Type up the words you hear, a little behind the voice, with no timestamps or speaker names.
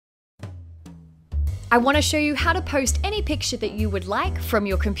I want to show you how to post any picture that you would like from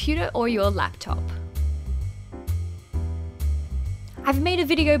your computer or your laptop. I've made a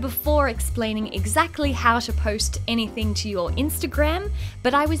video before explaining exactly how to post anything to your Instagram,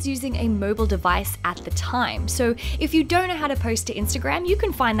 but I was using a mobile device at the time. So if you don't know how to post to Instagram, you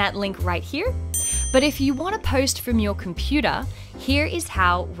can find that link right here. But if you want to post from your computer, here is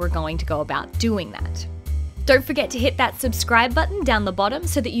how we're going to go about doing that. Don't forget to hit that subscribe button down the bottom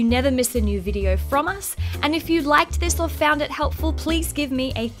so that you never miss a new video from us. And if you liked this or found it helpful, please give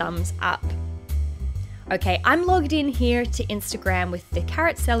me a thumbs up. Okay, I'm logged in here to Instagram with the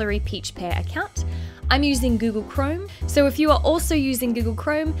Carrot Celery Peach Pear account. I'm using Google Chrome, so if you are also using Google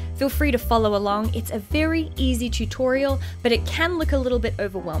Chrome, feel free to follow along. It's a very easy tutorial, but it can look a little bit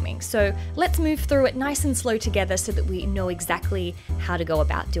overwhelming. So let's move through it nice and slow together so that we know exactly how to go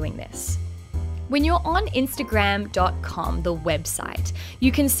about doing this. When you're on Instagram.com, the website, you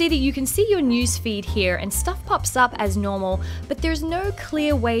can see your news feed here and stuff pops up as normal, but there's no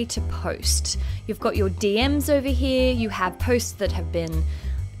clear way to post. You've got your DMs over here, you have posts that have been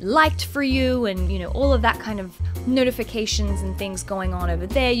liked for you and all of that kind of notifications and things going on over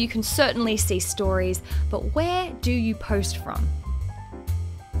there. You can certainly see stories, but where do you post from?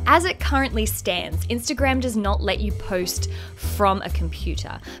 As it currently stands, Instagram does not let you post from a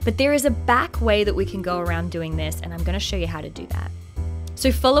computer, but there is a back way that we can go around doing this, and I'm going to show you how to do that.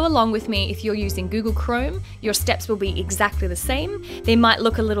 So follow along with me. If you're using Google Chrome, your steps will be exactly the same. They might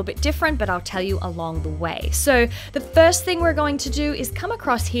look a little bit different, but I'll tell you along the way. So the first thing we're going to do is come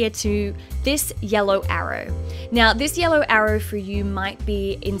across here to this yellow arrow. Now, this yellow arrow for you might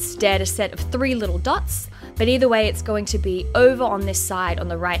be instead a set of 3 little dots, but either way, it's going to be over on this side, on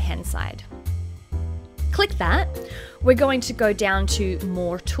the right-hand side. Click that. We're going to go down to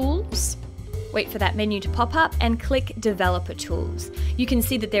More Tools. Wait for that menu to pop up and click Developer Tools. You can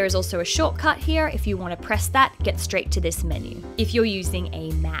see that there is also a shortcut here. If you want to press that, get straight to this menu if you're using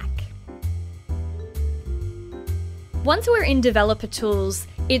a Mac. Once we're in Developer Tools,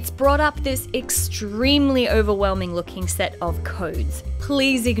 it's brought up this extremely overwhelming looking set of codes.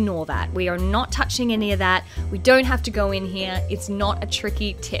 Please ignore that. We are not touching any of that. We don't have to go in here. It's not a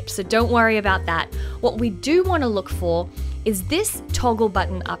tricky tip, so don't worry about that. What we do want to look for is this toggle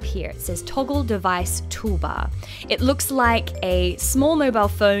button up here. It says Toggle Device Toolbar. It looks like a small mobile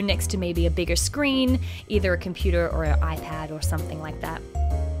phone next to maybe a bigger screen, either a computer or an iPad or something like that.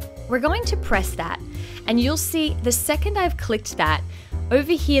 We're going to press that, and you'll see the second I've clicked that,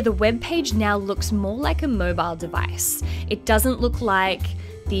 over here the web page now looks more like a mobile device. It doesn't look like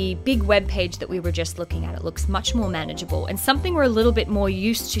the big web page that we were just looking at. It looks much more manageable and something we're a little bit more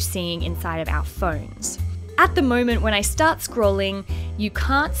used to seeing inside of our phones. At the moment, when I start scrolling, you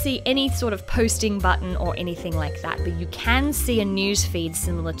can't see any sort of posting button or anything like that, but you can see a news feed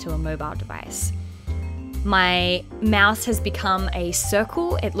similar to a mobile device. My mouse has become a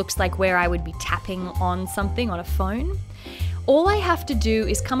circle. It looks like where I would be tapping on something on a phone. All I have to do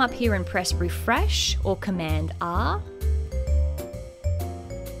is come up here and press refresh or Command R.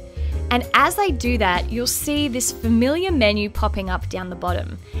 And as I do that, you'll see this familiar menu popping up down the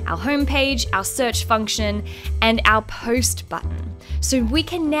bottom. Our home page, our search function, and our post button. So we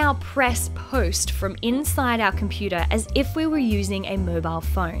can now press post from inside our computer as if we were using a mobile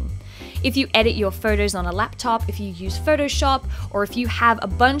phone. If you edit your photos on a laptop, if you use Photoshop, or if you have a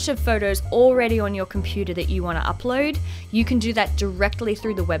bunch of photos already on your computer that you want to upload, you can do that directly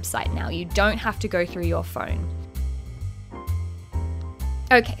through the website now. You don't have to go through your phone.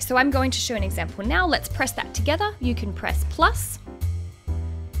 Okay, so I'm going to show an example now. Let's press that together. You can press plus.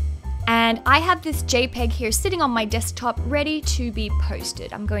 And I have this JPEG here sitting on my desktop ready to be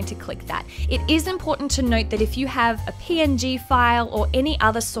posted. I'm going to click that. It is important to note that if you have a PNG file or any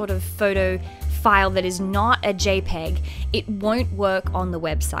other sort of photo file that is not a JPEG, it won't work on the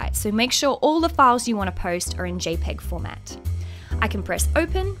website. So make sure all the files you want to post are in JPEG format. I can press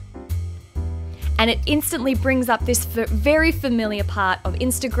open, and it instantly brings up this very familiar part of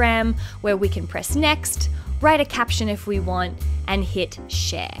Instagram where we can press next, write a caption if we want, and hit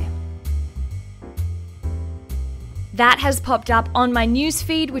share. That has popped up on my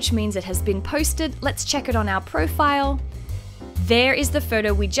newsfeed, which means it has been posted. Let's check it on our profile. There is the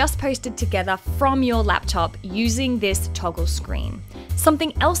photo we just posted together from your laptop using this toggle screen.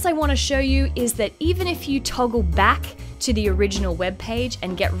 Something else I want to show you is that even if you toggle back to the original web page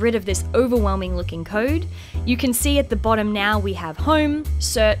and get rid of this overwhelming looking code, you can see at the bottom now we have home,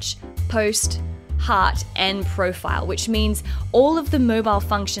 search, post, heart, and profile, which means all of the mobile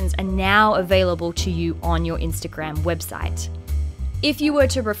functions are now available to you on your Instagram website. If you were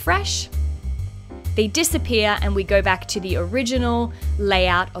to refresh, they disappear and we go back to the original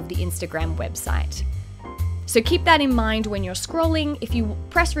layout of the Instagram website. So keep that in mind when you're scrolling. If you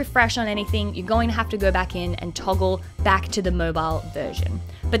press refresh on anything, you're going to have to go back in and toggle back to the mobile version.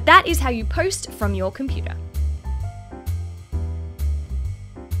 But that is how you post from your computer.